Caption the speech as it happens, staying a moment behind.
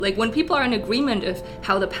Like when people are in agreement of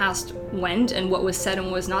how the past went and what was said and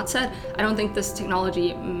what was not said, I don't think this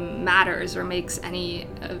technology matters or makes any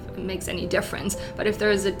difference. But if there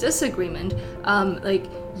is a disagreement,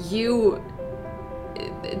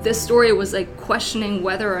 this story was like questioning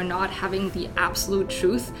whether or not having the absolute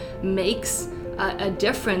truth makes a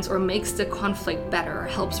difference or makes the conflict better or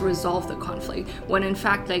helps resolve the conflict, when in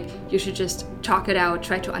fact, like, you should just talk it out,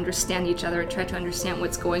 try to understand each other, try to understand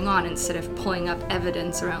what's going on instead of pulling up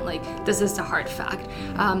evidence around like, this is the hard fact.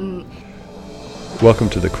 Welcome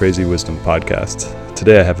to the Crazy Wisdom Podcast.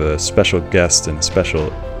 Today I have a special guest and a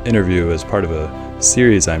special interview as part of a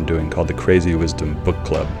series I'm doing called the Crazy Wisdom Book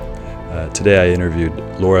Club. Today I interviewed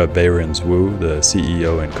Laura Behrens, the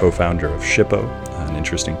CEO and co-founder of Shippo, an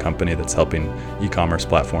interesting company that's helping e-commerce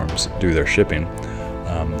platforms do their shipping.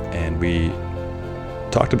 And we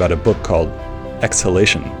talked about a book called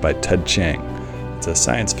Exhalation by Ted Chiang. It's a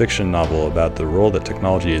science fiction novel about the role that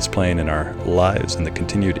technology is playing in our lives and the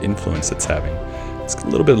continued influence it's having. It's a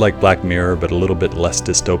little bit like Black Mirror, but a little bit less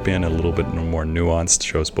dystopian, a little bit more nuanced,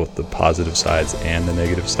 shows both the positive sides and the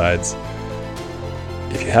negative sides.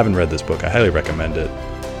 If you haven't read this book, I highly recommend it.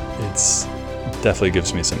 It's definitely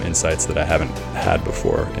gives me some insights that I haven't had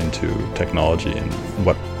before into technology and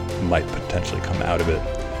what might potentially come out of it.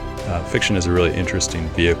 Fiction is a really interesting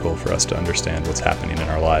vehicle for us to understand what's happening in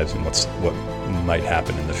our lives and what might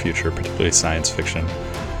happen in the future, particularly science fiction.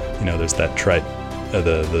 You know, there's that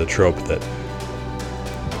the trope that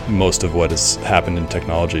most of what has happened in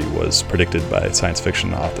technology was predicted by science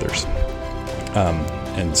fiction authors.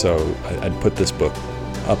 And so I'd put this book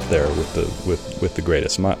up there with the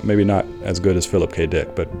greatest. Maybe not as good as Philip K.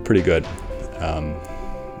 Dick, but pretty good.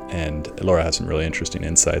 And Laura has some really interesting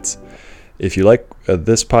insights. If you like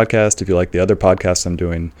this podcast, if you like the other podcasts I'm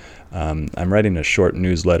doing, I'm writing a short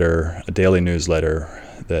newsletter, a daily newsletter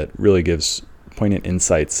that really gives poignant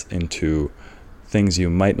insights into things you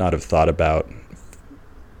might not have thought about,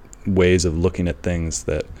 ways of looking at things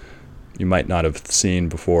that you might not have seen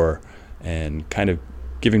before, and kind of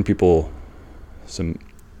giving people some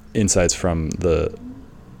insights from the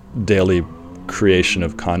daily creation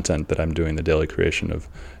of content that I'm doing, the daily creation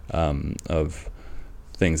of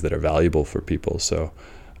things that are valuable for people. So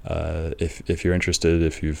if you're interested,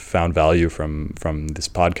 if you've found value from this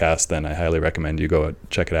podcast, then I highly recommend you go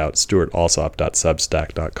check it out,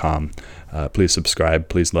 stuartalsop.substack.com. Please subscribe.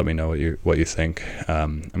 Please let me know what you think.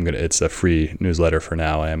 It's a free newsletter for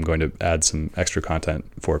now. I am going to add some extra content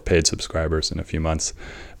for paid subscribers in a few months,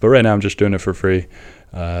 but right now I'm just doing it for free.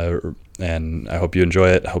 And I hope you enjoy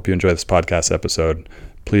it. I hope you enjoy this podcast episode.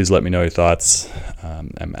 Please let me know your thoughts.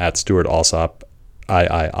 I'm at Stuart Alsop,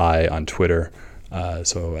 III on Twitter.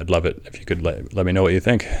 So I'd love it if you could let me know what you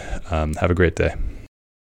think. Have a great day.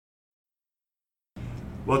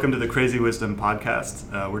 Welcome to the Crazy Wisdom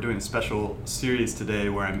Podcast. We're doing a special series today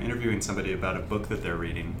where I'm interviewing somebody about a book that they're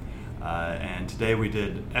reading. And today we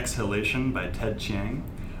did Exhalation by Ted Chiang.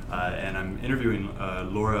 And I'm interviewing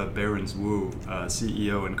Laura Behrens,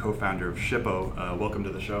 CEO and co-founder of Shippo. Welcome to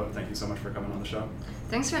the show. Thank you so much for coming on the show.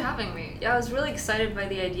 Thanks for having me. Yeah, I was really excited by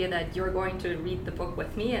the idea that you're going to read the book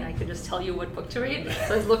with me and I could just tell you what book to read.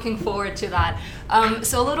 So I was looking forward to that.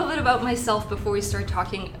 So a little bit about myself before we start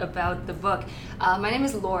talking about the book. My name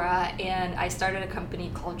is Laura and I started a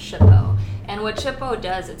company called Shippo. And what Shippo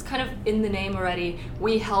does, it's kind of in the name already,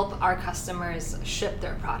 we help our customers ship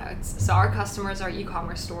their products. So our customers are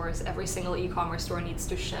e-commerce stores. Every single e-commerce store needs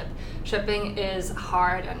to ship. Shipping is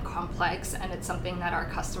hard and complex, and it's something that our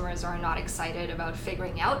customers are not excited about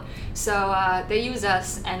figuring out. So they use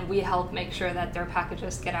us, and we help make sure that their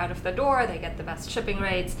packages get out of the door, they get the best shipping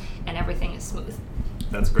rates, and everything is smooth.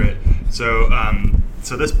 That's great.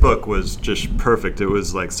 So this book was just perfect. It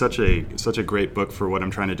was like such a great book for what I'm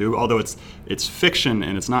trying to do. Although it's fiction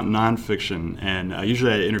and it's not nonfiction. And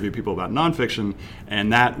usually I interview people about nonfiction,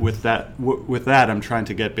 and with that I'm trying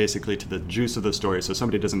to get basically to the juice of the story, so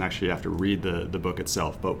somebody doesn't actually have to read the book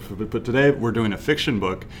itself. But today we're doing a fiction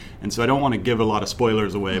book, and so I don't want to give a lot of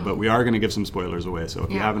spoilers away, but we are going to give some spoilers away. So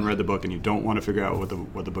if you haven't read the book and you don't want to figure out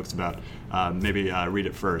what the book's about, maybe read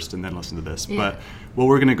it first and then listen to this. Yeah. But what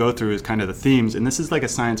we're going to go through is kind of the themes, and this is like a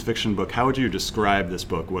science fiction book. How would you describe this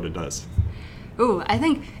book, what it does? I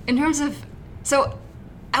think in terms of, so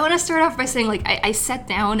I want to start off by saying, like, I sat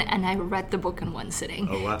down and I read the book in one sitting.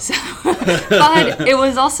 Oh, wow. So, but it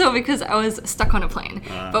was also because I was stuck on a plane.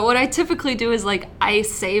 But what I typically do is, like, I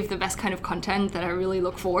save the best kind of content that I really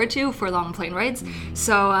look forward to for long plane rides,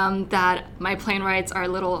 so that my plane rides are a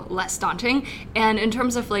little less daunting. And in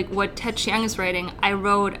terms of, like, what Ted Chiang is writing, I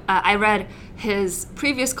read his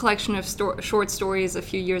previous collection of short stories a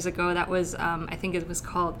few years ago. That was, I think it was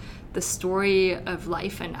called The Story of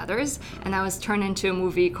Life and Others, and that was turned into a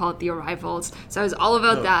movie called The Arrivals. So I was all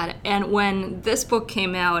about that. And when this book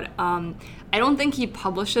came out, I don't think he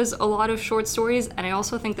publishes a lot of short stories, and I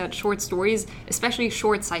also think that short stories, especially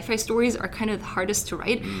short sci-fi stories, are kind of the hardest to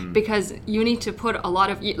write because you need to put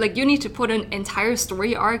you need to put an entire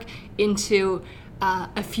story arc into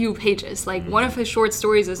a few pages. Like one of his short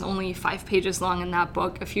stories is only 5 pages long in that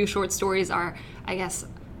book. A few short stories are, I guess,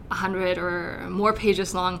 100 or more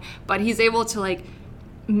pages long, but he's able to like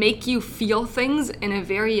make you feel things in a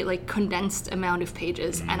very like condensed amount of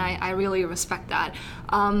pages, and I really respect that.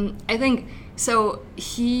 I think so.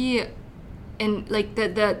 He and like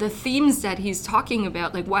the themes that he's talking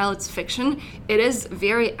about, like while it's fiction, it is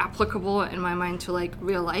very applicable in my mind to like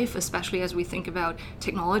real life, especially as we think about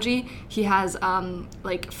technology. He has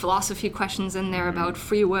like philosophy questions in there about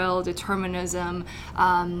free will, determinism,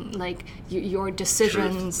 like your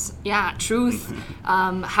decisions, truth,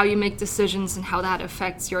 how you make decisions and how that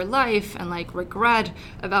affects your life, and like regret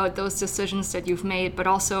about those decisions that you've made. But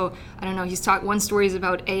also, I don't know, one story is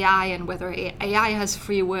about AI and whether AI has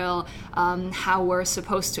free will, how we're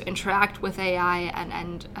supposed to interact with AI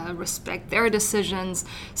and respect their decisions.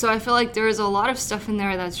 So I feel like there is a lot of stuff in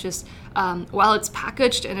there that's just, while it's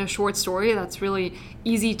packaged in a short story that's really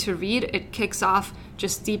easy to read, it kicks off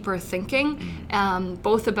just deeper thinking,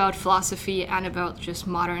 both about philosophy and about just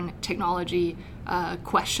modern technology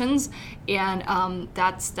questions. And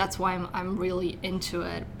that's why I'm really into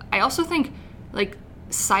it. I also think like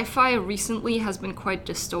sci-fi recently has been quite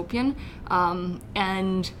dystopian,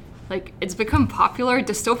 and like it's become popular.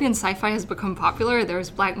 Dystopian sci-fi has become popular. There's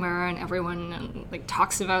Black Mirror, and everyone like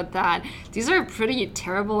talks about that. These are pretty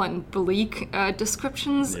terrible and bleak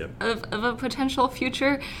descriptions of a potential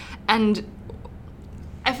future, and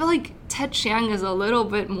I feel like Ted Chiang is a little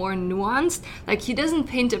bit more nuanced. Like he doesn't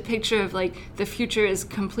paint a picture of like the future is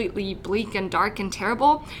completely bleak and dark and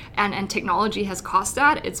terrible, and technology has caused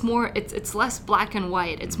that. It's more, it's less black and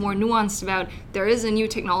white. It's more nuanced about there is a new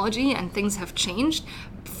technology and things have changed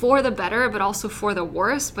for the better, but also for the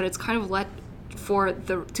worse. But it's kind of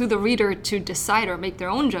to the reader to decide or make their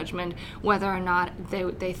own judgment whether or not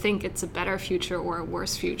they think it's a better future or a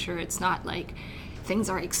worse future. It's not like things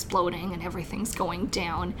are exploding and everything's going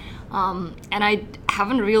down. And I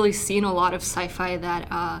haven't really seen a lot of sci-fi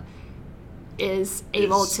that is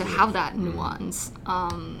able to have that nuance.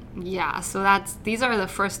 So these are the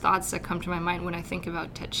first thoughts that come to my mind when I think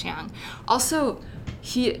about Ted Chiang. Also,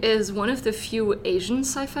 he is one of the few Asian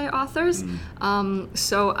sci-fi authors.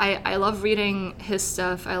 So I love reading his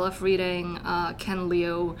stuff. I love reading Ken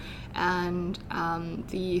Liu and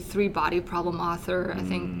the Three Body Problem author, I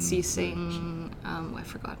think Cixing, I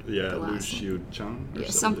forgot the last name. Liu Chang?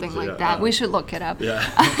 Something like that. We should look it up.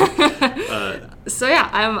 So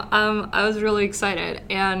I was really excited,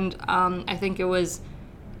 and I think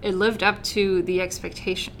it lived up to the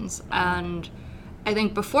expectations. And I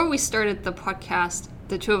think before we started the podcast,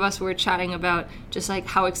 the two of us were chatting about just like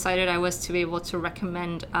how excited I was to be able to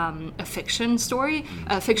recommend a fiction story,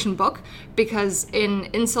 a fiction book, because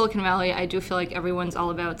in Silicon Valley, I do feel like everyone's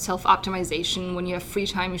all about self-optimization. When you have free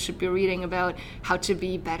time, you should be reading about how to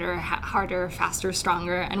be better, harder, faster,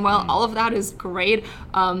 stronger. And while all of that is great,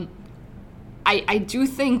 I do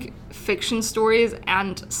think fiction stories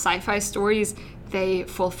and sci-fi stories, they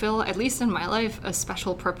fulfill, at least in my life, a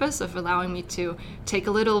special purpose of allowing me to take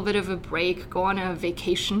a little bit of a break, go on a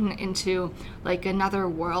vacation into like another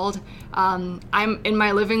world. I'm in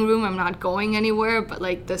my living room, I'm not going anywhere, but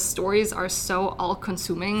like the stories are so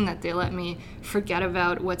all-consuming that they let me forget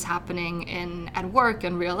about what's happening at work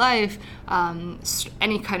and real life,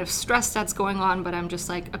 any kind of stress that's going on, but I'm just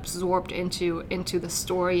like absorbed into the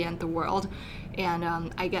story and the world. And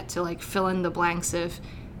I get to like fill in the blanks of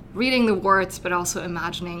reading the words, but also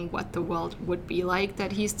imagining what the world would be like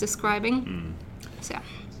that he's describing.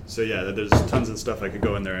 So there's tons of stuff I could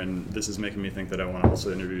go in there, and this is making me think that I want to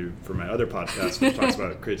also interview for my other podcast, which talks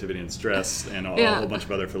about creativity and stress and a whole bunch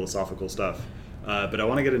of other philosophical stuff. But I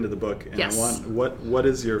want to get into the book, and I want what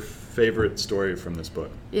is your favorite story from this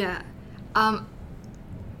book? I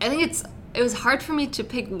think it was hard for me to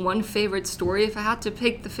pick one favorite story. If I had to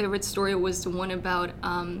pick, the favorite story was the one about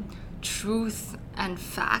truth and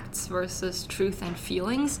facts versus truth and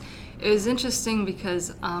feelings. It was interesting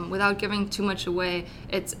because without giving too much away,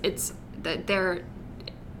 it's that there are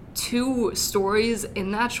two stories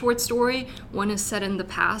in that short story. One is set in the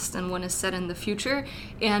past and one is set in the future,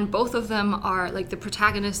 and both of them are like the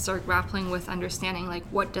protagonists are grappling with understanding like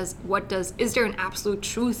is there an absolute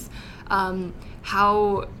truth,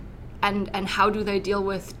 how do they deal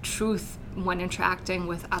with truth when interacting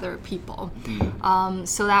with other people.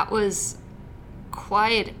 So that was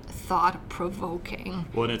quite thought-provoking.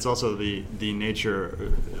 Well, and it's also the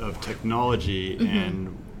nature of technology,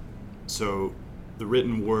 and so the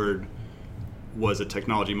written word was a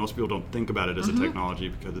technology. Most people don't think about it as a technology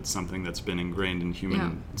because it's something that's been ingrained in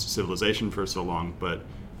human civilization for so long. But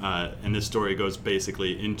and this story goes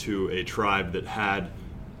basically into a tribe that had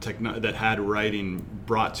writing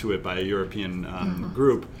brought to it by a European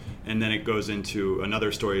group, and then it goes into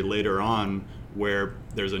another story later on where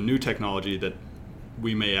there's a new technology that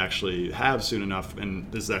we may actually have soon enough. And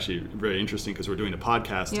this is actually very interesting because we're doing a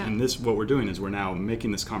podcast, and what we're doing is we're now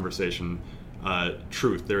making this conversation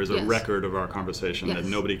truth. There is a record of our conversation that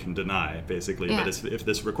nobody can deny, basically. But if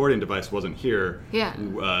this recording device wasn't here,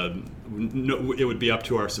 it would be up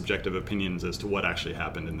to our subjective opinions as to what actually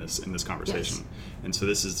happened in this conversation. And so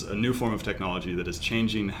this is a new form of technology that is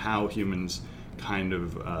changing how humans kind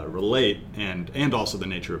of relate, and also the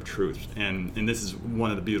nature of truth. And this is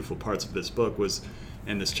one of the beautiful parts of this book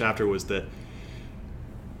and this chapter was that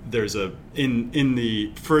there's in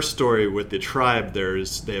the first story with the tribe,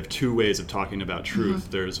 they have two ways of talking about truth.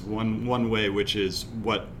 There's one way, which is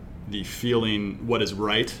what is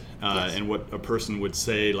right, and what a person would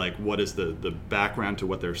say, like what is the background to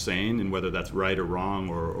what they're saying, and whether that's right or wrong,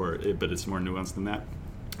 but it's more nuanced than that.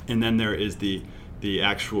 And then there is the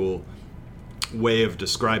actual way of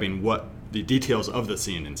describing what the details of the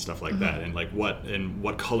scene and stuff like that, and like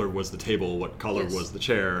what color was the table, what color was the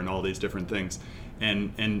chair, and all these different things.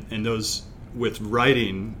 And those, with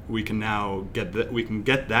writing, we can now get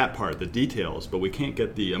that part, the details, but we can't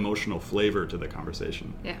get the emotional flavor to the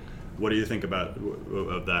conversation. Yeah. What do you think of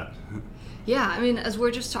that? Yeah, I mean, as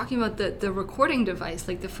we're just talking about the recording device,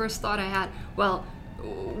 like the first thought I had, well,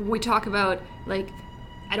 we talk about like,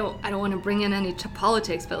 I don't want to bring in any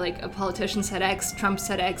politics, but like a politician said X, Trump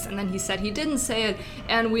said X, and then he said he didn't say it,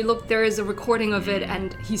 and we looked, there is a recording of it,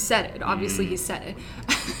 and he said it. Obviously, he said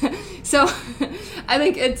it. So, I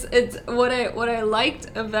think it's what I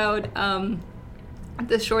liked about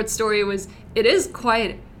the short story was it is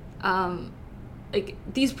quite like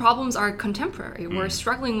these problems are contemporary. We're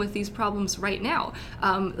struggling with these problems right now.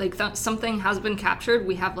 Something has been captured.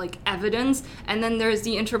 We have like evidence, and then there's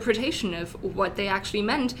the interpretation of what they actually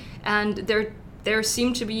meant. And there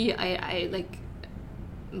seem to be like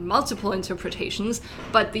multiple interpretations,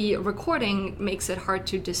 but the recording makes it hard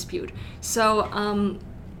to dispute. So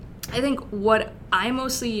I think what I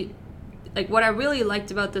really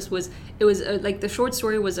liked about this was it was like the short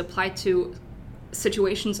story was applied to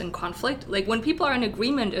situations in conflict. Like when people are in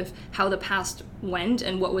agreement of how the past went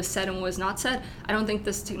and what was said and what was not said, I don't think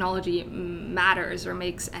this technology matters or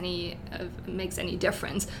makes any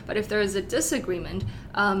difference. But if there is a disagreement,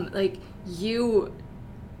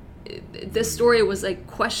 this story was like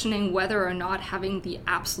questioning whether or not having the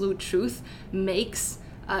absolute truth makes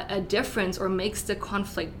a difference or makes the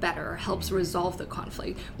conflict better or helps resolve the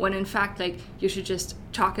conflict, when in fact like you should just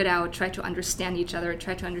talk it out, try to understand each other,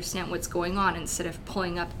 try to understand what's going on instead of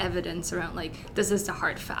pulling up evidence around like this is the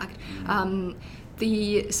hard fact.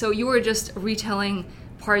 So you were just retelling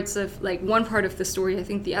parts of like one part of the story. I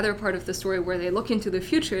think the other part of the story where they look into the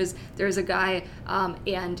future is there's a guy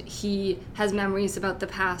and he has memories about the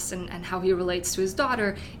past and how he relates to his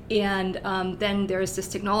daughter, and then there's this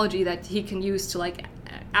technology that he can use to like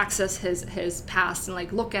access his past and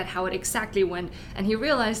like look at how it exactly went, and he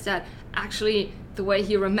realized that actually the way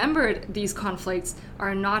he remembered these conflicts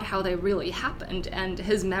are not how they really happened, and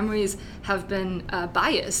his memories have been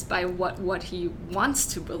biased by what he wants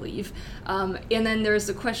to believe. And then there's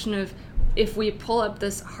the question of if we pull up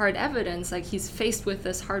this hard evidence, like he's faced with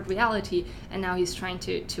this hard reality and now he's trying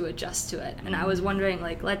to adjust to it. And I was wondering,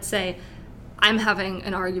 like, let's say I'm having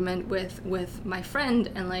an argument with my friend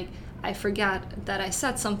and like I forget that I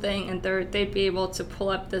said something, and they'd be able to pull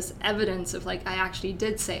up this evidence of like I actually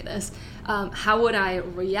did say this. How would I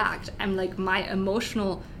react? I'm like my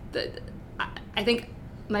emotional. I think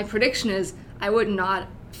my prediction is I would not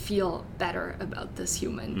feel better about this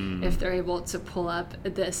human if they're able to pull up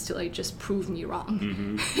this to like just prove me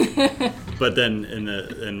wrong. But then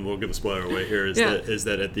and we'll give a spoiler away here is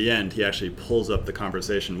that at the end he actually pulls up the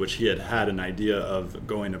conversation which he had an idea of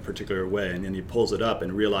going a particular way, and then he pulls it up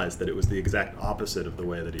and realized that it was the exact opposite of the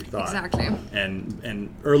way that he thought. Exactly.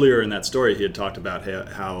 And earlier in that story he had talked about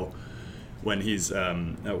how when he's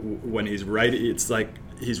writing, it's like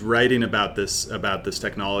he's writing about this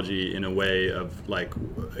technology in a way of like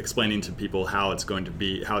explaining to people how it's going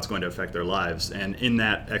to affect their lives, and in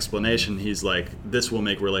that explanation he's like, this will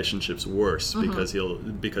make relationships worse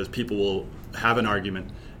because people will have an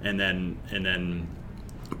argument and then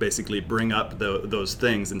basically bring up those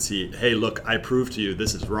things and see, hey, look, I proved to you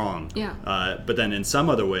this is wrong. Yeah. But then in some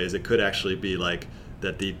other ways, it could actually be like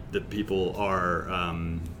that the people are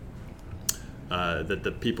that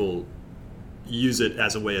the people use it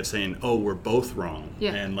as a way of saying, oh, we're both wrong,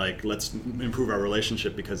 and like let's improve our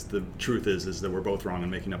relationship because the truth is that we're both wrong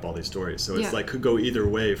and making up all these stories. So it's like could go either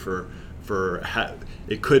way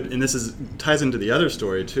it could, and this ties into the other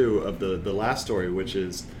story too of the last story, which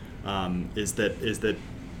is that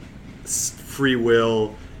free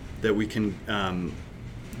will, that we can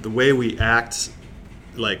the way we act,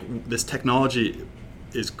 like this technology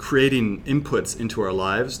is creating inputs into our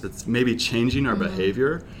lives that's maybe changing our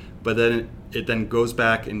behavior, but then it then goes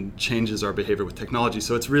back and changes our behavior with technology.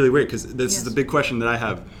 So it's really weird because this is the big question that I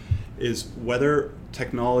have, is whether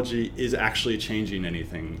technology is actually changing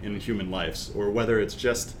anything in human lives, or whether it's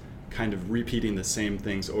just kind of repeating the same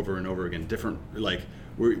things over and over again. Different, like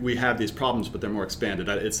we have these problems, but they're more expanded.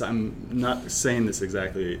 I'm not saying this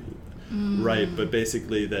exactly right, but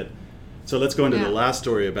basically that. So let's go into the last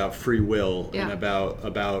story about free will and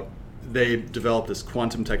about they developed this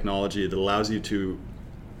quantum technology that allows you to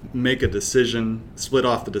make a decision, split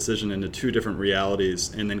off the decision into two different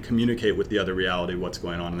realities, and then communicate with the other reality what's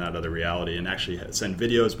going on in that other reality, and actually send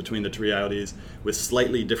videos between the two realities with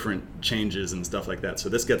slightly different changes and stuff like that. So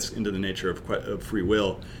this gets into the nature of free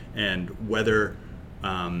will, and whether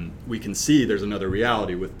we can see there's another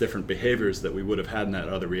reality with different behaviors that we would have had in that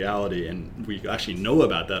other reality, and we actually know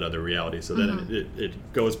about that other reality. So then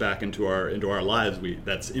it goes back into our lives.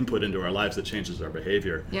 That's input into our lives that changes our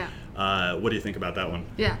behavior. Yeah. What do you think about that one?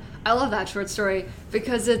 Yeah, I love that short story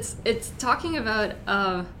because it's talking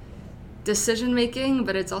about decision making,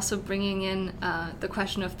 but it's also bringing in the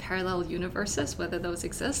question of parallel universes, whether those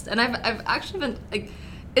exist. And I've actually been like.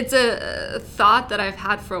 It's a thought that I've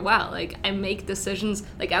had for a while. Like, I make decisions,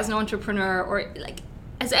 like, as an entrepreneur or, like,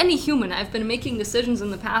 as any human, I've been making decisions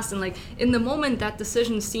in the past, and, like, in the moment, that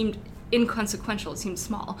decision seemed inconsequential, it seemed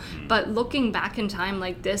small. But looking back in time,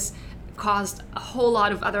 like, this caused a whole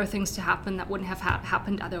lot of other things to happen that wouldn't have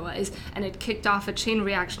happened otherwise, and it kicked off a chain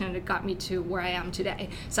reaction, and it got me to where I am today.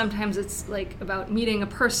 Sometimes it's like about meeting a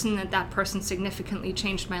person, and that person significantly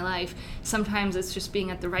changed my life. Sometimes it's just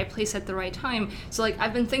being at the right place at the right time. So like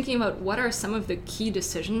I've been thinking about what are some of the key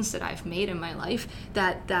decisions that I've made in my life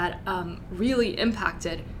that really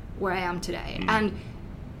impacted where I am today. And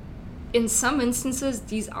in some instances,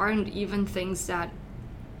 these aren't even things that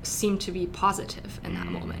seem to be positive in that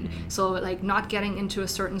moment. So like not getting into a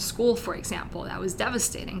certain school, for example, that was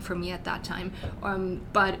devastating for me at that time.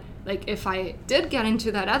 But like if I did get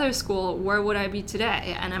into that other school, where would I be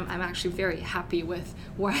today? And I'm actually very happy with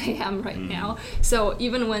where I am right now. So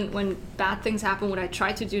even when bad things happen, what I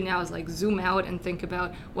try to do now is like zoom out and think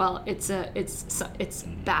about, well, it's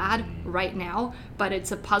bad right now, but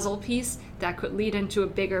it's a puzzle piece that could lead into a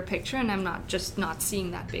bigger picture, and I'm not seeing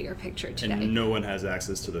that bigger picture today. And no one has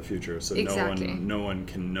access to the future, so no one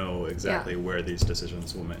can know exactly where these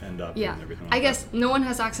decisions will end up and everything like I guess no one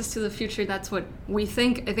has access to the future. That's what we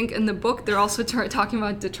think. I think in the book they're also talking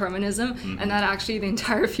about determinism, and that actually the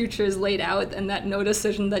entire future is laid out, and that no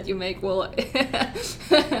decision that you make will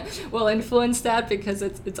influence that because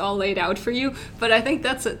it's all laid out for you. But I think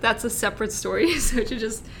that's a separate story. So to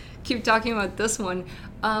just keep talking about this one,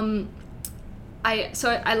 I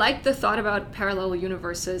like the thought about parallel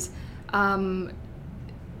universes.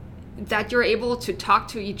 That you're able to talk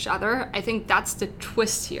to each other. I think that's the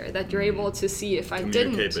twist here, that you're able to see if I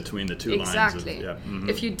didn't... Communicate between the two lines. Exactly.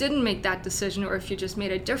 If you didn't make that decision, or if you just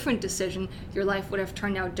made a different decision, your life would have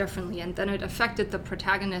turned out differently. And then it affected the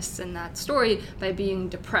protagonists in that story by being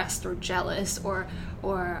depressed or jealous or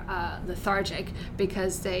lethargic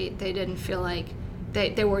because they didn't feel like...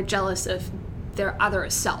 They were jealous of their other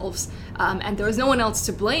selves, and there was no one else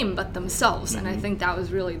to blame but themselves. And I think that was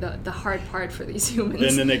really the hard part for these humans.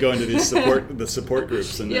 And then they go into these support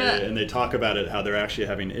groups, and they talk about it, how they're actually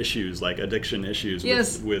having issues like addiction issues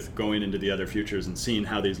with going into the other futures and seeing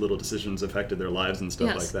how these little decisions affected their lives and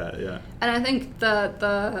stuff like that. And I think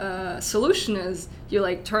the solution is you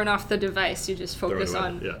like turn off the device, you just focus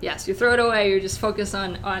on you throw it away, you just focus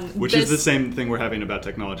on which is the same thing we're having about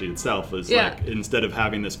technology itself, is like instead of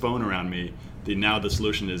having this phone around me, now the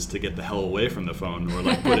solution is to get the hell away from the phone, or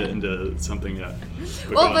like put it into something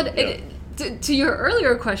to your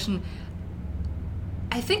earlier question,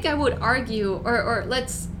 I think I would argue,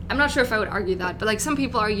 I'm not sure if I would argue that, but like some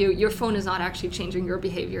people argue your phone is not actually changing your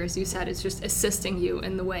behavior, as you said, it's just assisting you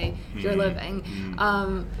in the way you're living.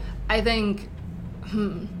 I think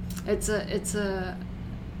it's a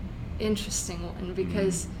interesting one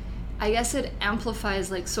because I guess it amplifies,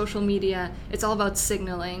 like, social media. It's all about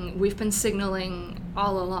signaling. We've been signaling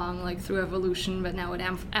all along, like, through evolution, but now it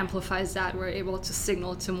amplifies that. We're able to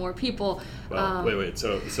signal to more people. Well, wait.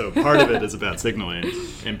 So part of it is about signaling,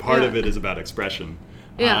 and part of it is about expression.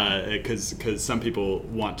 Because some people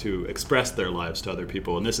want to express their lives to other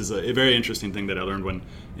people, and this is a very interesting thing that I learned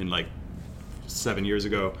in like 7 years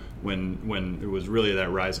ago, when it was really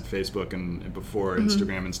that rise of Facebook and before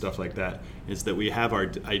Instagram and stuff like that, is that we have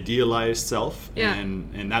our idealized self,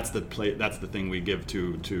 and that's the thing we give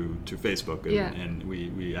to Facebook, and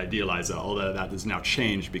we idealize all that is now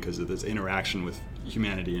changed because of this interaction with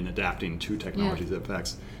humanity and adapting to technology that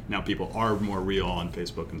affects. Now people are more real on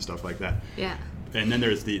Facebook and stuff like that. And then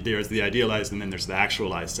there's the idealized, and then there's the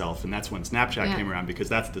actualized self, and that's when Snapchat came around, because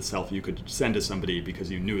that's the self you could send to somebody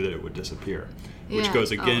because you knew that it would disappear, which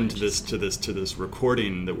goes again to this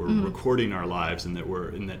recording, that we're recording our lives, and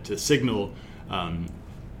that to signal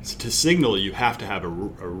you have to have a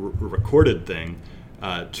recorded thing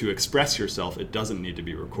to express yourself. It doesn't need to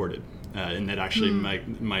be recorded, and that actually might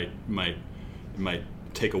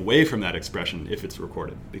take away from that expression if it's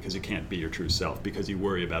recorded, because you can't be your true self because you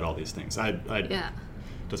worry about all these things.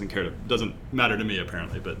 Doesn't matter to me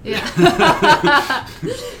apparently, but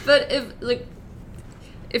but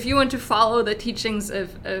if you want to follow the teachings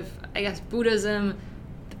of I guess Buddhism,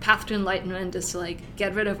 the path to enlightenment is to, like,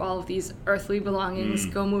 get rid of all of these earthly belongings,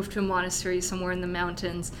 go move to a monastery somewhere in the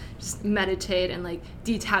mountains, just meditate and, like,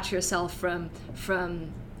 detach yourself from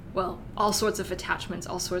well, all sorts of attachments,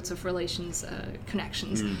 all sorts of relations,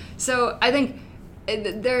 connections. So I think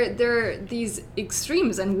there are these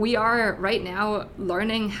extremes, and we are right now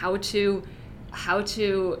learning how to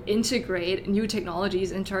integrate new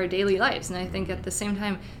technologies into our daily lives. And I think at the same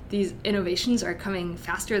time, these innovations are coming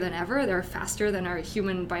faster than ever. They're faster than our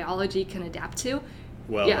human biology can adapt to.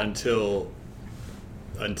 Well, until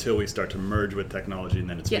we start to merge with technology, and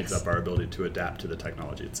then it speeds up our ability to adapt to the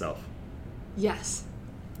technology itself. Yes.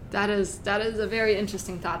 That is a very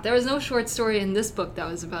interesting thought. There was no short story in this book that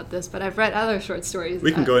was about this, but I've read other short stories.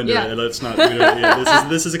 We can go into it. Let's not.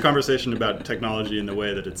 This is a conversation about technology and the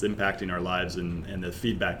way that it's impacting our lives, and the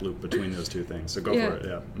feedback loop between those two things. So go for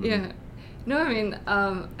it. Yeah. No, I mean,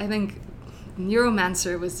 I think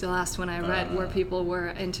Neuromancer was the last one I read, where people were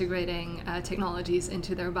integrating technologies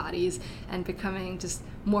into their bodies and becoming just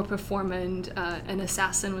more performant. An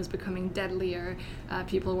assassin was becoming deadlier.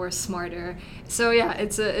 People were smarter. So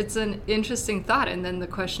it's an interesting thought. And then the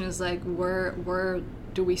question is, like, where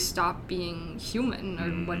do we stop being human,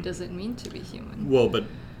 or what does it mean to be human? Well,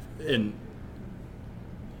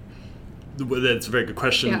 that's a very good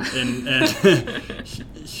question. And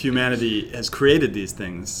humanity has created these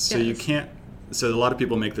things, so you can't. So a lot of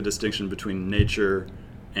people make the distinction between nature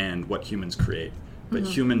and what humans create. But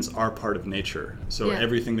humans are part of nature. So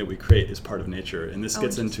everything that we create is part of nature. And this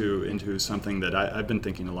gets into something that I've been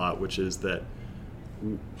thinking a lot, which is that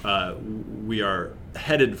we are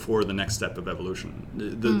headed for the next step of evolution.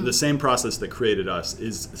 The same process that created us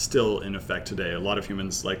is still in effect today. A lot of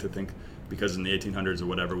humans like to think, because in the 1800s or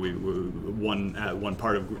whatever, one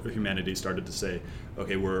part of humanity started to say,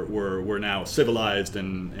 okay, we're now civilized,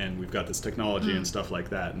 and we've got this technology and stuff like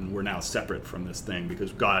that, and we're now separate from this thing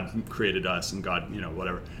because God created us, and God,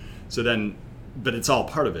 whatever. So then, but it's all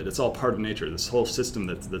part of it. It's all part of nature. This whole system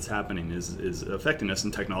that's happening is affecting us,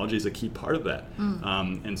 and technology is a key part of that.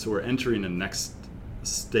 And so we're entering the next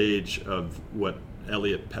stage of what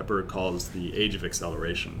Elliot Pepper calls the age of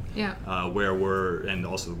acceleration, where and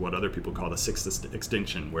also what other people call the sixth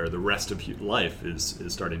extinction, where the rest of life is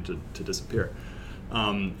starting to disappear,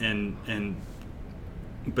 but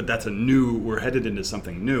that's we're headed into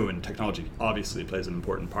something new, and technology obviously plays an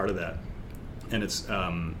important part of that, and it's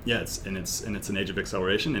an age of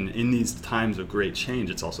acceleration, and in these times of great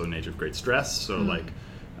change, it's also an age of great stress. So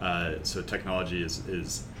so technology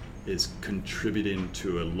is contributing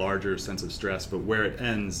to a larger sense of stress, but where it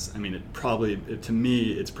ends, I mean, to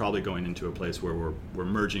me, it's probably going into a place where we're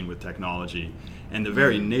merging with technology, and the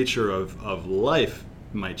very nature of life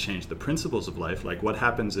might change. The principles of life, like what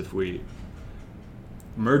happens if we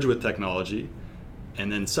merge with technology,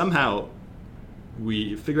 and then somehow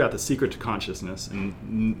we figure out the secret to consciousness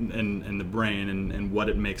and the brain and what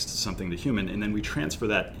it makes something to human, and then we transfer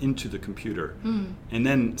that into the computer. And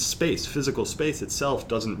then physical space itself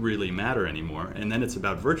doesn't really matter anymore, and then it's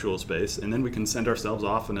about virtual space, and then we can send ourselves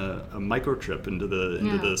off in a microtrip into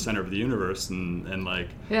the center of the universe, and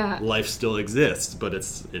life still exists, but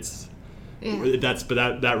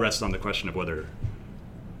that rests on the question of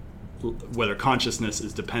whether consciousness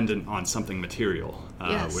is dependent on something material,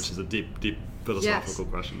 which is a deep philosophical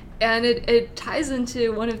question. And it ties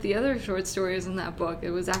into one of the other short stories in that book.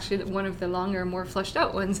 It was actually one of the longer, more fleshed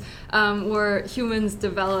out ones, where humans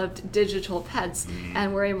developed digital pets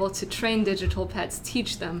and were able to train digital pets,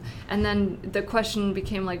 teach them. And then the question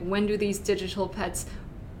became like, when do these digital pets,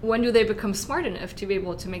 when do they become smart enough to be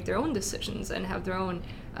able to make their own decisions and have their own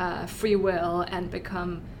free will and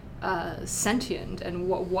become sentient, and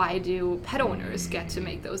why do pet owners get to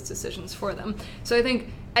make those decisions for them? So I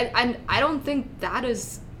think, and I don't think that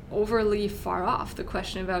is overly far off, the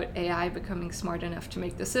question about AI becoming smart enough to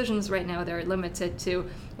make decisions. Right now they're limited to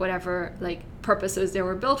whatever like purposes they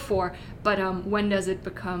were built for, but when does it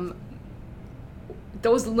become,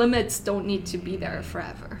 those limits don't need to be there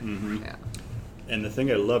forever. Yeah. And the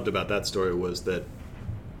thing I loved about that story was that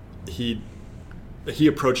he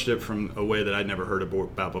approached it from a way that I'd never heard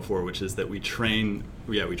about before, which is that we train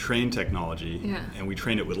technology, and we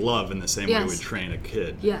train it with love in the same way we train a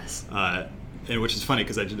kid. Yes. And which is funny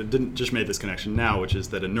because I didn't just made this connection now, which is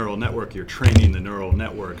that a neural network, you're training the neural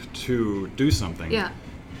network to do something. Yeah.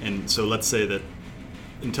 And so let's say that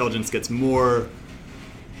intelligence gets more,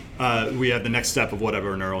 we have the next step of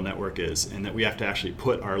whatever a neural network is, and that we have to actually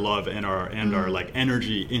put our love and our like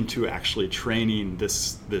energy into actually training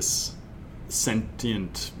this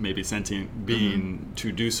sentient being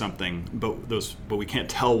to do something, but we can't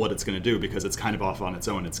tell what it's going to do because it's kind of off on its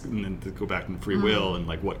own. And then to go back to free will and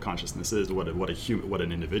like what consciousness is, what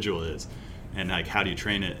an individual is, and like how do you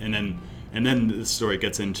train it? And then the story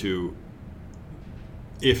gets into,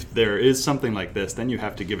 if there is something like this, then you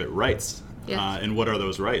have to give it rights. Yes. And what are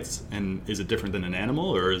those rights? And is it different than an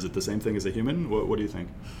animal, or is it the same thing as a human? What do you think?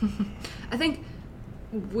 I think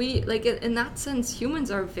we, like, in that sense,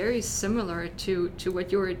 humans are very similar to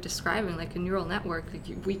what you were describing, like a neural network.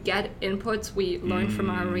 Like we get inputs, we learn from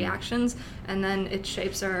our reactions, and then it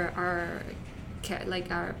shapes our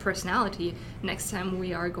personality. Next time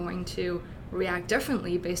we are going to react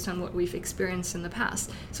differently based on what we've experienced in the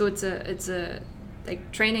past. So it's a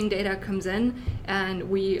like training data comes in, and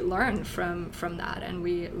we learn from that, and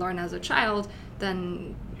we learn as a child.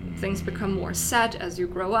 Then things become more set as you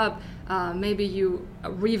grow up. Maybe you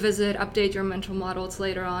revisit, update your mental models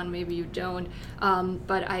later on. Maybe you don't.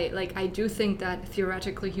 But I do think that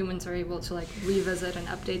theoretically humans are able to like revisit and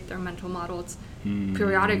update their mental models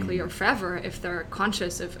periodically or forever if they're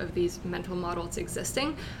conscious of these mental models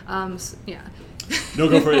existing. Yeah. No,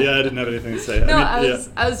 go for it. Yeah, I didn't have anything to say. No,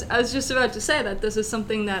 I was just about to say that this is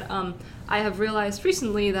something that I have realized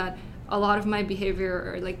recently, that a lot of my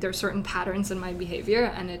behavior, or like there are certain patterns in my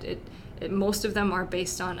behavior, and it most of them are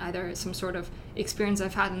based on either some sort of experience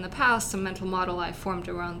I've had in the past, some mental model I formed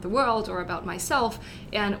around the world or about myself.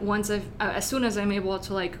 And as soon as I'm able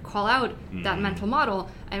to like call out that mental model,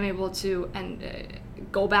 I'm able to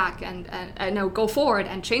go back and go forward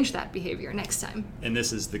and change that behavior next time. And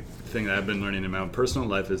this is the thing that I've been learning in my own personal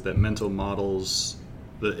life, is that mental models,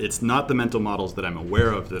 it's not the mental models that I'm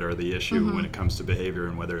aware of that are the issue when it comes to behavior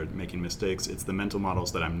and whether making mistakes. It's the mental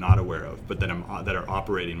models that I'm not aware of, but that are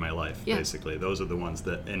operating my life. Basically, those are the ones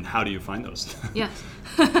that. And how do you find those? Yes,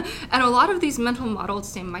 and a lot of these mental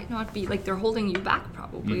models, they might not be like, they're holding you back.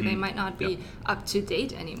 Probably they might not be up to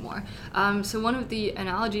date anymore. So one of the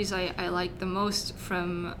analogies I like the most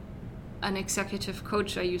from an executive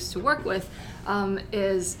coach I used to work with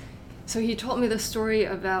is. So he told me the story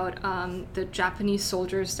about the Japanese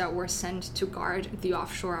soldiers that were sent to guard the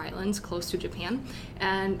offshore islands close to Japan.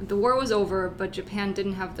 And the war was over, but Japan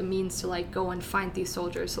didn't have the means to like go and find these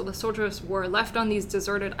soldiers. So the soldiers were left on these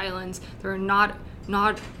deserted islands. They were not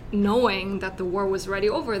knowing that the war was already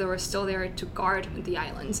over. They were still there to guard the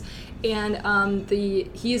islands. And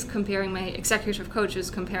he's comparing, my executive coach is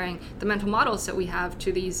comparing the mental models that we have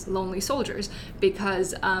to these lonely soldiers,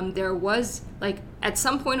 because there was, like, at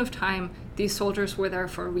some point of time, these soldiers were there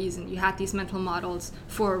for a reason. You had these mental models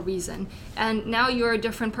for a reason. And now you're a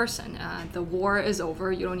different person. The war is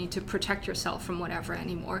over. You don't need to protect yourself from whatever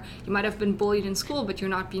anymore. You might have been bullied in school, but you're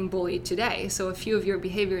not being bullied today. So a few of your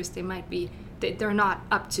behaviors, they're not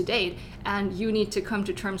up to date, and you need to come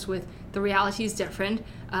to terms with the reality is different.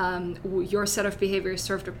 Your set of behaviors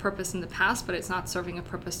served a purpose in the past, but it's not serving a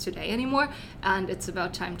purpose today anymore, and it's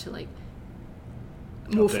about time to like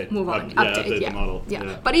move on. Update the model.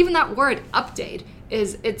 Yeah. But even that word update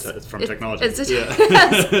it's from technology.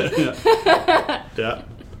 Yeah.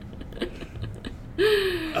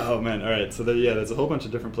 Oh man! All right. So there's a whole bunch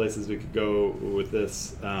of different places we could go with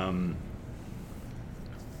this.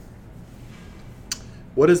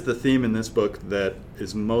 What is the theme in this book that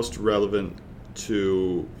is most relevant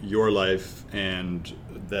to your life and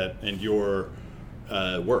your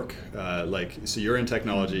work. So you're in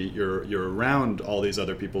technology, you're around all these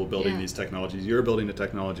other people building these technologies, you're building the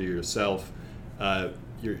technology yourself,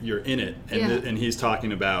 you're in it, and he's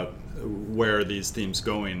talking about where are these themes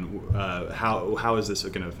going, how is this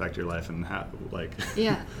going to affect your life, and how,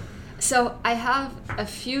 So I have a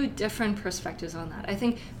few different perspectives on that. I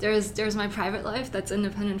think there's my private life that's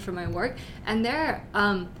independent from my work, and there,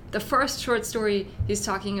 the first short story, he's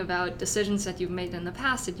talking about decisions that you've made in the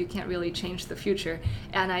past that you can't really change the future.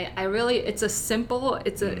 And I really, it's a simple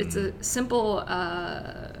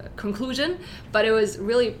conclusion, but it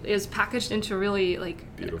was packaged into a really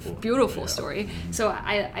beautiful story. So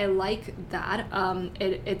I like that.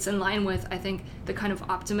 It's in line with, I think, the kind of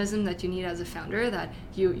optimism that you need as a founder, that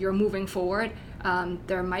you're moving forward.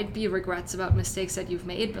 There might be regrets about mistakes that you've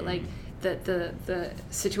made, but the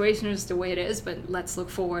situation is the way it is, but let's look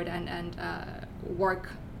forward and work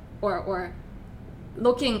or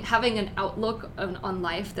having an outlook on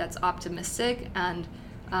life that's optimistic and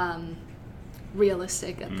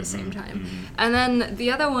realistic at the same time. And then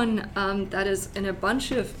the other one that is in a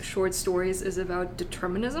bunch of short stories is about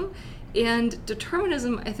determinism. And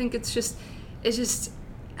determinism, I think it's just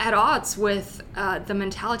at odds with the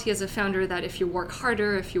mentality as a founder that if you work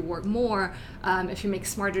harder, if you work more, if you make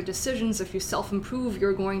smarter decisions, if you self-improve,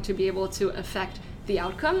 you're going to be able to affect the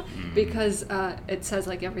outcome, because it says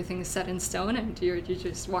everything is set in stone and you're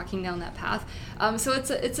just walking down that path. So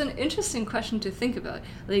it's an interesting question to think about.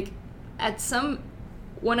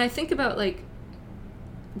 When I think about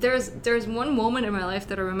there's one moment in my life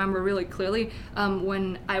that I remember really clearly,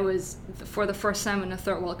 when I was for the first time in a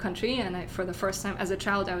third world country, and for the first time as a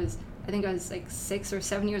child, I think I was 6 or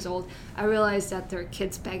 7 years old. I realized that there are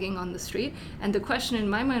kids begging on the street, and the question in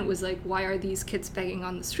my mind was why are these kids begging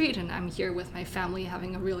on the street? And I'm here with my family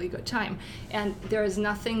having a really good time, and there is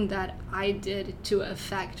nothing that I did to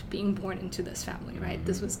affect being born into this family, right?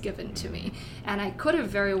 This was given to me, and I could have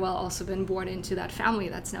very well also been born into that family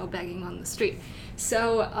that's now begging on the street.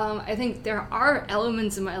 So I think there are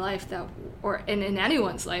elements in my life or in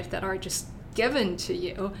anyone's life, that are just given to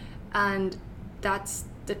you, and that's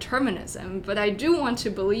determinism. But I do want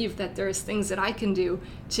to believe that there's things that I can do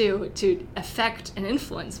to affect and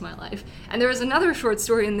influence my life. And there is another short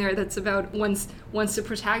story in there that's about once the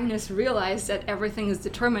protagonist realized that everything is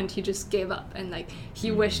determined, he just gave up, and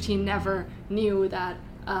he wished he never knew that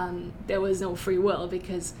there was no free will,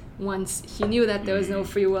 because once he knew that there was no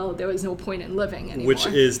free will, there was no point in living anymore. Which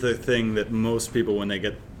is the thing that most people, when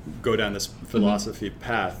they go down this philosophy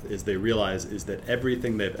path, is they realize is that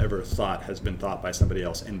everything they've ever thought has been thought by somebody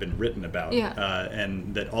else and been written about,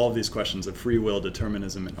 and that all of these questions of free will,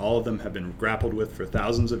 determinism, and all of them have been grappled with for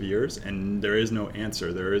thousands of years, and there is no answer.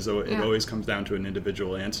 It always comes down to an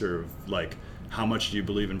individual answer of how much do you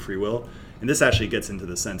believe in free will. And this actually gets into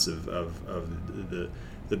the sense of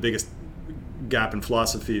the biggest gap in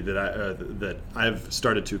philosophy that I've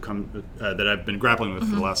started to come that I've been grappling with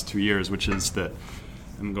for the last 2 years, which is that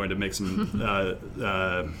I'm going to make some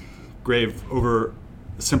grave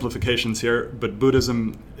oversimplifications here, but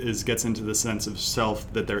Buddhism gets into the sense of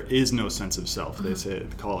self, that there is no sense of self. They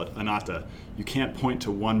call it anatta. You can't point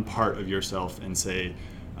to one part of yourself and say,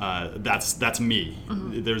 that's me.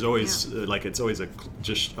 There's always it's always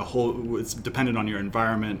just a whole. It's dependent on your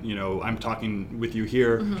environment. I'm talking with you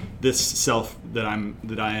here. This self that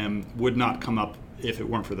I am would not come up if it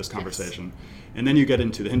weren't for this conversation. Yes. And then you get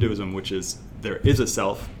into the Hinduism, which is there is a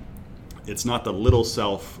self. It's not the little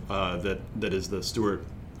self that is the steward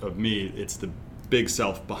of me. It's the big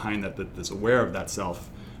self behind that is aware of that self.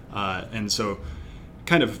 And so,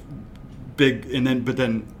 kind of big. But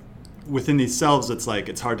then. Within these selves, it's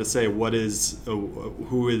hard to say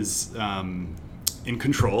who is in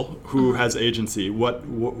control, who has agency,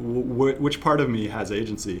 which part of me has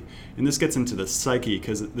agency. And this gets into the psyche,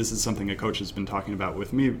 because this is something a coach has been talking about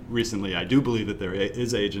with me recently. I do believe that there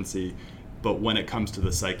is agency, but when it comes to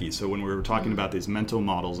the psyche. So when we were talking about these mental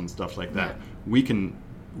models and stuff like that,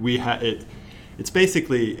 it's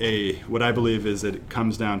basically what I believe is that it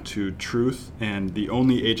comes down to truth, and the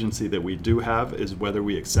only agency that we do have is whether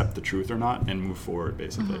we accept the truth or not and move forward,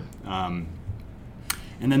 basically. And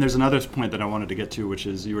then there's another point that I wanted to get to, which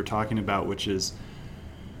is you were talking about, which is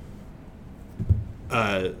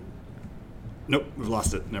nope, we've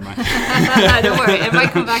lost it. Never mind. Don't worry, it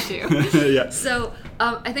might come back to you. Yeah. So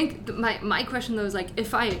I think my question though is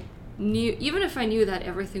if I knew that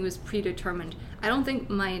everything was predetermined, I don't think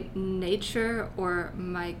my nature or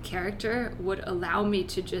my character would allow me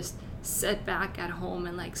to just sit back at home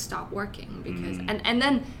and stop working, because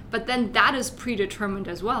but then that is predetermined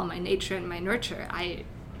as well, my nature and my nurture.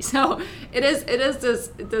 So it is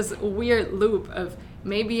this weird loop of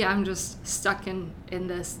maybe I'm just stuck in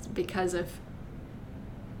this because of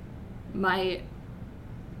my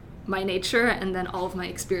nature and then all of my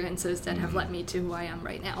experiences that have led me to who I am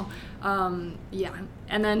right now. And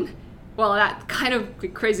then, well, that kind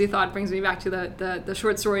of crazy thought brings me back to the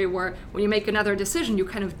short story where when you make another decision, you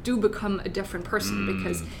kind of do become a different person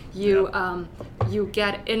because you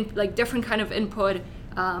get in like different kind of input,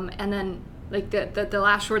 and then like the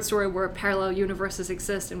last short story where parallel universes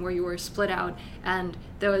exist and where you were split out, and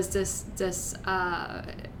there was this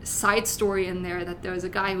side story in there that there was a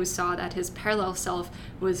guy who saw that his parallel self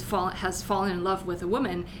has fallen in love with a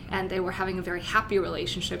woman, and they were having a very happy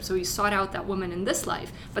relationship, so he sought out that woman in this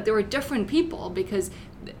life. But they were different people because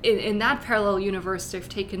in that parallel universe they've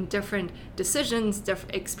taken different decisions,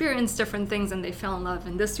 experienced different things, and they fell in love.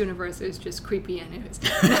 In this universe it was just creepy and it was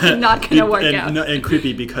not going to work out. And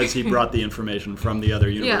creepy because he brought the information from the other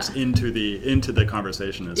universe into the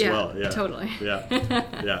conversation as well. Yeah, totally.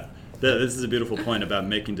 Yeah. This is a beautiful point about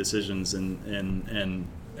making decisions and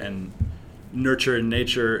nurture and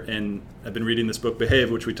nature. And I've been reading this book,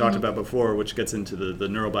 Behave, which we talked about before, which gets into the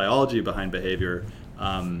neurobiology behind behavior.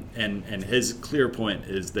 And his clear point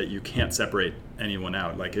is that you can't separate anyone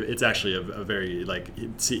out. Like it's actually a very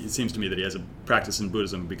it seems to me that he has a practice in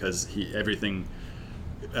Buddhism because everything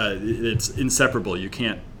it's inseparable. You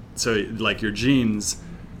can't. So like your genes,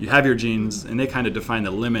 you have your genes, and they kind of define the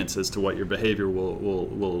limits as to what your behavior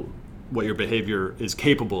what your behavior is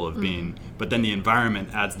capable of being, but then the environment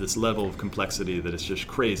adds this level of complexity that is just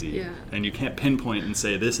crazy, and you can't pinpoint and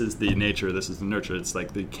say this is the nature, this is the nurture. It's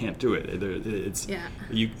like you can't do it. It's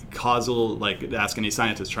causal. Like ask any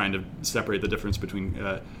scientist trying to separate the difference between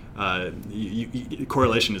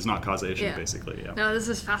correlation is not causation, basically. No, this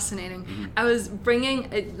is fascinating. I was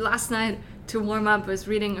bringing last night to warm up. I was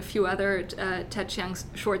reading a few other Ted Chiang's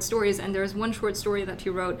short stories, and there's one short story that he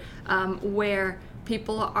wrote where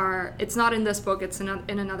people are, it's not in this book, it's in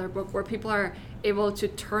another book, where people are able to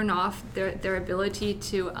turn off their ability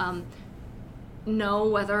to know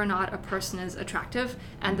whether or not a person is attractive,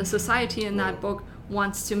 and the society in that book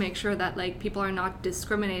wants to make sure that like people are not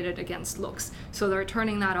discriminated against looks, so they're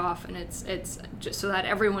turning that off, and it's just so that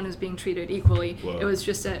everyone is being treated equally. It was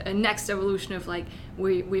just a next evolution of like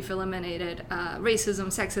we've eliminated racism,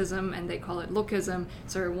 sexism, and they call it lookism,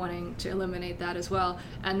 so we're wanting to eliminate that as well,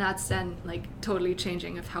 and that's then like totally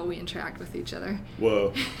changing of how we interact with each other.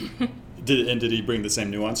 Whoa. Did he bring the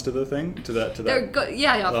same nuance to the thing? To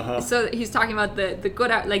that? So he's talking about the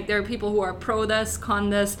good, like there are people who are pro this, con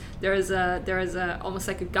this. There is a almost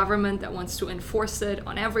like a government that wants to enforce it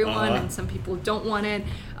on everyone, and some people don't want it.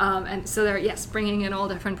 And so they're bringing in all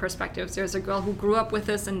different perspectives. There's a girl who grew up with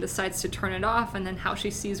this and decides to turn it off, and then how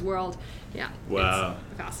she sees world. Yeah. Wow.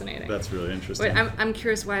 It's fascinating. That's really interesting. Wait, I'm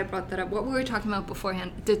curious why I brought that up. What were we talking about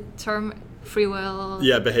beforehand? The term free will.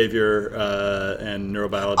 Yeah, behavior and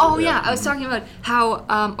neurobiology. Oh yeah, I was talking about how,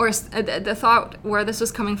 the thought where this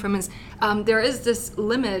was coming from is there is this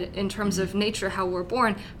limit in terms of nature, how we're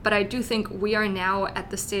born, but I do think we are now at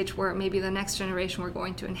the stage where maybe the next generation we're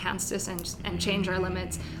going to enhance this and change our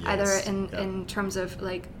limits, either in terms of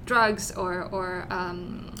like drugs or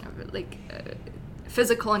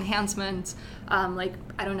physical enhancements, like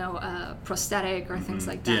I don't know, prosthetic or things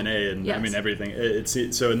like that. DNA and I mean everything.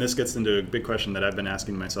 And this gets into a big question that I've been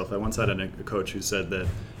asking myself. I once had a coach who said that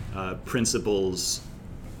principles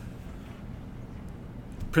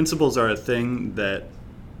are a thing that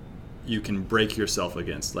you can break yourself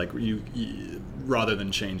against, like you rather than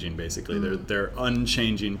changing. Basically, they're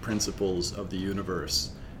unchanging principles of the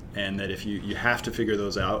universe. And that if you have to figure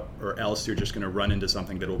those out, or else you're just going to run into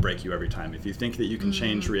something that will break you every time. If you think that you can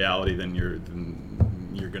change reality, then you're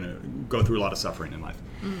going to go through a lot of suffering in life.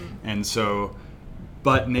 And so,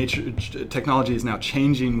 but technology is now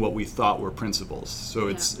changing what we thought were principles. So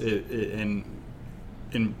and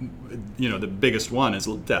the biggest one is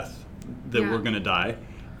death, that we're going to die,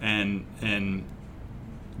 and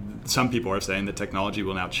some people are saying that technology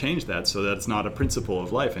will now change that, so that it's not a principle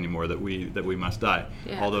of life anymore that we must die.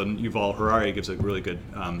 Although Yuval Harari gives a really good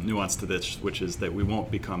nuance to this, which is that we won't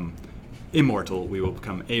become immortal, we will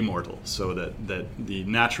become amortal, so that the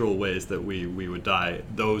natural ways that we would die,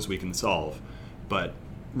 those we can solve, but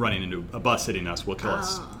running into a bus hitting us will kill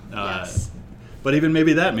us. But even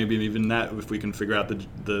that, if we can figure out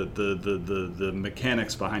the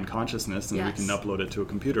mechanics behind consciousness, and we can upload it to a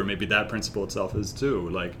computer, maybe that principle itself is too.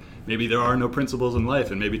 Like maybe there are no principles in life,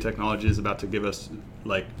 and maybe technology is about to give us,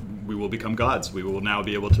 like, we will become gods. We will now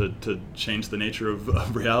be able to change the nature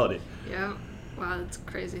of reality. Yeah. Wow, that's a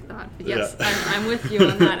crazy thought. But yes, I'm with you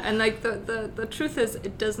on that. And like the truth is,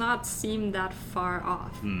 it does not seem that far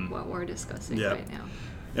off what we're discussing right now.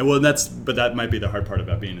 And but that might be the hard part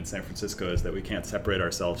about being in San Francisco, is that we can't separate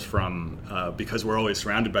ourselves from, because we're always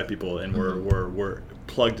surrounded by people, and we're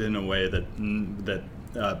plugged in a way that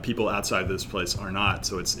people outside this place are not.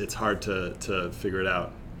 So it's hard to figure it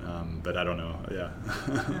out. But I don't know. Yeah.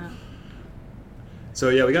 So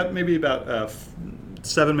yeah, we got maybe about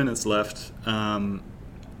 7 minutes left.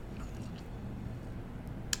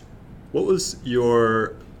 What was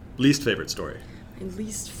your least favorite story? My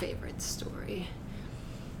least favorite story.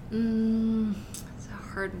 It's a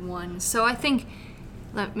hard one. So I think,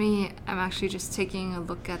 I'm actually just taking a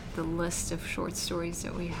look at the list of short stories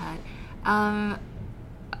that we had.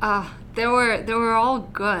 They were all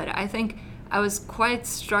good. I think I was quite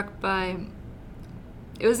struck by,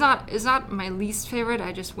 it's not my least favorite.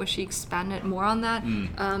 I just wish he expanded more on that.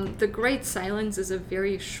 The Great Silence is a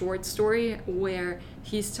very short story where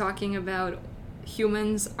he's talking about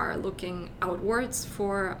humans are looking outwards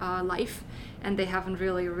for life, and they haven't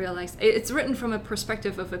really realized. It's written from a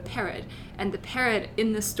perspective of a parrot, and the parrot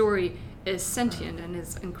in the story is sentient and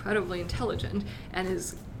is incredibly intelligent and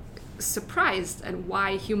is surprised at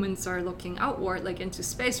why humans are looking outward, like into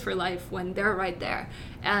space for life, when they're right there.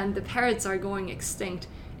 And the parrots are going extinct,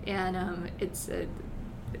 and it's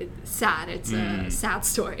sad. It's a sad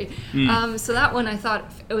story. So that one, I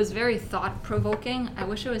thought it was very thought-provoking. I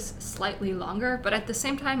wish it was slightly longer, but at the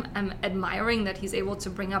same time, I'm admiring that he's able to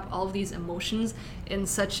bring up all of these emotions in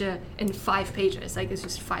 5 pages. Like, it's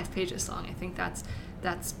just 5 pages long. I think that's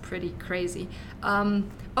pretty crazy.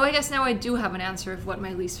 I guess now I do have an answer of what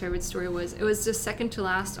my least favorite story was. It was just second to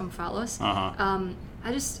last, Omphalos.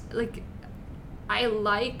 I just I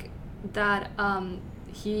like that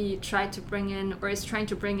he tried to bring in, or is trying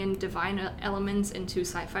to bring in, divine elements into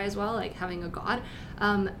sci-fi as well, like having a god.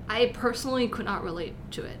 I personally could not relate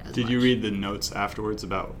to it as much. Did you read the notes afterwards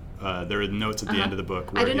about? There are notes at the end of the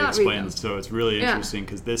book where he explains. So it's really interesting,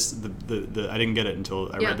 because the I didn't get it until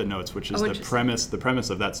I read the notes, which is the premise. The premise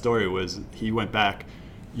of that story was he went back.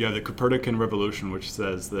 You have the Copernican revolution, which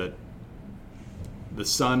says that the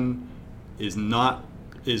sun is not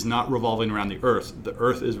revolving around the Earth. The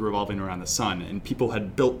Earth is revolving around the sun, and people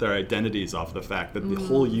had built their identities off the fact that the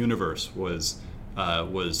whole universe was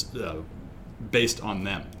based on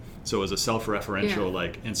them. So it was a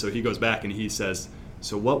self-referential and so he goes back and he says,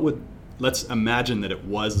 so let's imagine that it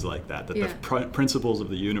was like that the principles of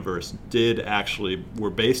the universe were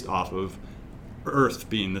based off of Earth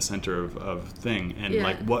being the center of thing, and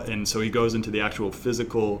and so he goes into the actual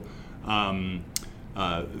physical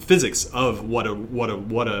physics of what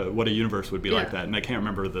a universe would be like that, and I can't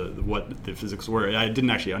remember what the physics were. I didn't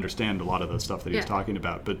actually understand a lot of the stuff that he was talking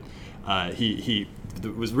about, but it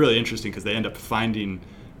was really interesting, because they end up finding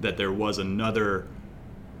that there was another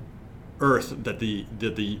Earth that the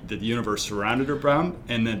universe surrounded around,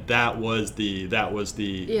 and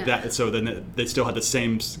so then they still had the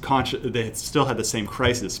same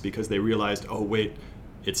crisis, because they realized, oh wait,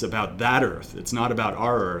 it's about that Earth, it's not about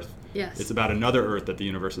our Earth. Yes. It's about another Earth that the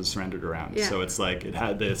universe is surrounded around. Yeah. So it's like it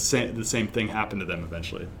had the same thing happen to them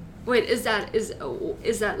eventually. Wait, is that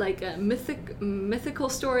like a mythical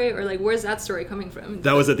story, or like where's that story coming from?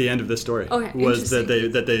 That was at the end of this story. Okay, was that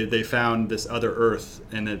they found this other Earth,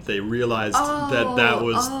 and that they realized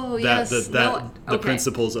the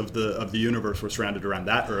principles of the universe were surrounded around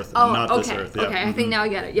that Earth, and not this Earth. Yeah. Okay, I think now I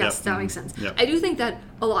get it. Yes, that makes sense. Yep. I do think that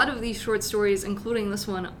a lot of these short stories, including this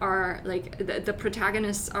one, are like the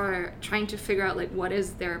protagonists are trying to figure out like what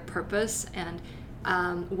is their purpose and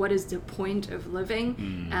what is the point of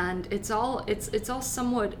living, and it's all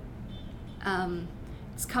somewhat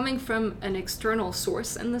it's coming from an external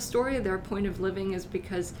source in the story. Their point of living is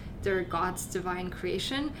because they're God's divine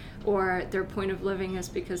creation, or their point of living is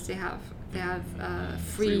because they have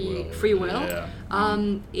free will.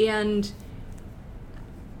 And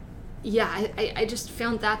I just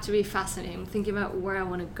found that to be fascinating. I'm thinking about where I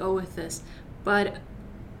want to go with this, but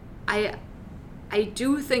I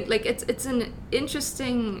do think like it's an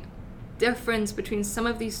interesting difference between some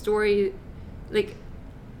of these stories. Like,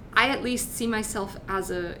 I at least see myself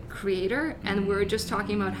as a creator, and we're just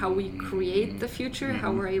talking about how we create the future,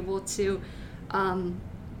 how we're able to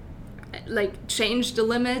like change the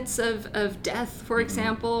limits of death, for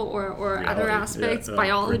example, or other aspects,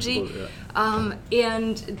 biology,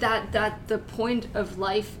 and that the point of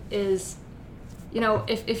life is, you know,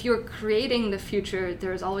 if you're creating the future,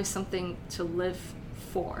 there's always something to live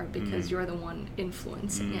for, because you're the one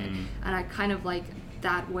influencing it. And I kind of like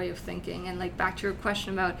that way of thinking. And like back to your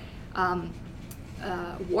question about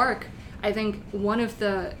work, I think one of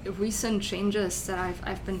the recent changes that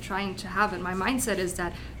I've been trying to have in my mindset is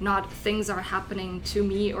that not things are happening to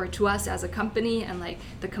me or to us as a company, and like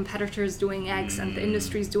the competitors doing X and the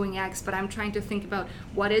industry's doing X, but I'm trying to think about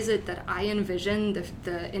what is it that I envision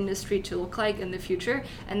the industry to look like in the future,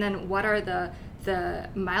 and then what are the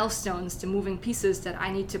milestones, the moving pieces that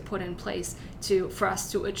I need to put in place for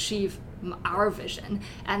us to achieve our vision.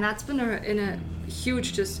 And that's been in a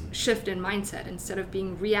huge just shift in mindset. Instead of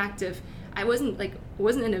being reactive, I wasn't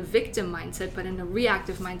in a victim mindset, but in a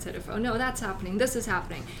reactive mindset of, oh no, that's happening, this is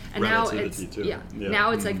happening. And now it's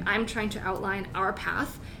now it's like I'm trying to outline our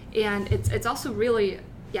path, and it's also really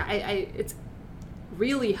it's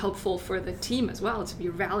really helpful for the team as well to be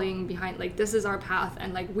rallying behind, like, this is our path,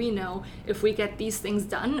 and like we know if we get these things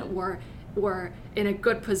done, we're in a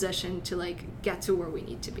good position to like get to where we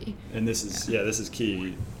need to be. And this is this is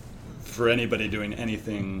key for anybody doing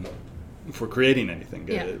anything, for creating anything,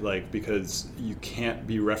 like, because you can't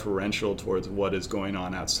be referential towards what is going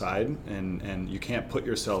on outside, and you can't put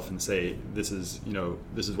yourself and say this is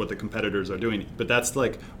what the competitors are doing. But that's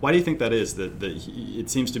like, why do you think that is? That it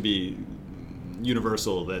seems to be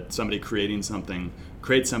universal that somebody creates something,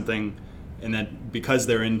 and then because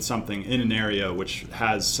they're in an area which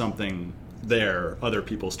has something there, other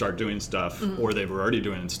people start doing stuff, or they were already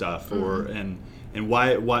doing stuff, or and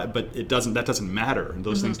why but that doesn't matter.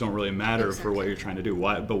 Those things don't really matter for what you're trying to do.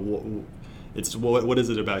 Why? But what is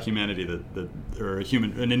it about humanity or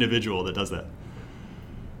an individual that does that?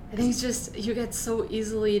 I think it's just, you get so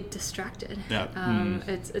easily distracted.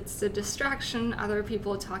 It's the distraction, other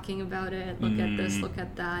people talking about it, look at this, look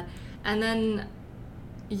at that. And then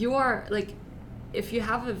you're like, if you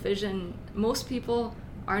have a vision, most people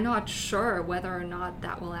are not sure whether or not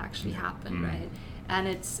that will actually happen, right? And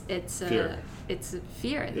it's fear. It's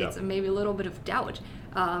fear. It's maybe a little bit of doubt.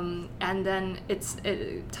 And then it's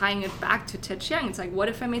tying it back to Ted Chiang. It's like, what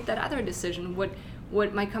if I made that other decision?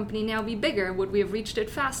 Would my company now be bigger? Would we have reached it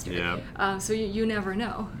faster? So you never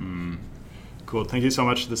know. Cool. Thank you so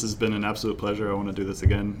much. This has been an absolute pleasure. I want to do this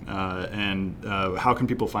again. And how can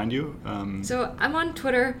people find you? So I'm on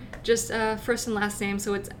Twitter, just first and last name.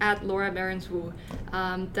 So it's at Laura Behrens Wu.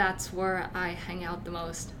 That's where I hang out the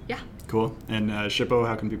most. Yeah. Cool. And Shippo,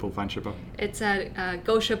 how can people find Shippo? It's at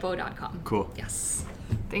goshippo.com. Cool. Yes.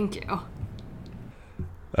 Thank you.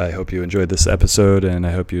 I hope you enjoyed this episode, and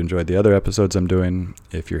I hope you enjoyed the other episodes I'm doing.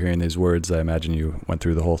 If you're hearing these words, I imagine you went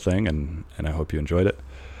through the whole thing, and I hope you enjoyed it.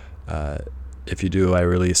 If you do, I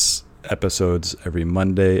release episodes every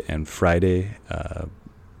Monday and Friday,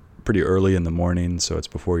 pretty early in the morning, so it's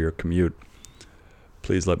before your commute.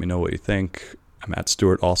 Please let me know what you think. I'm at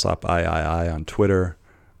Stuart Alsop III on Twitter,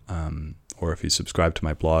 or if you subscribe to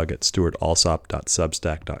my blog at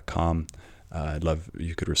stuartalsop.substack.com. I'd love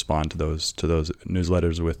you could respond to those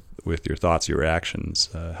newsletters with your thoughts, your reactions,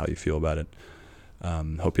 how you feel about it.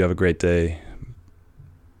 Hope you have a great day.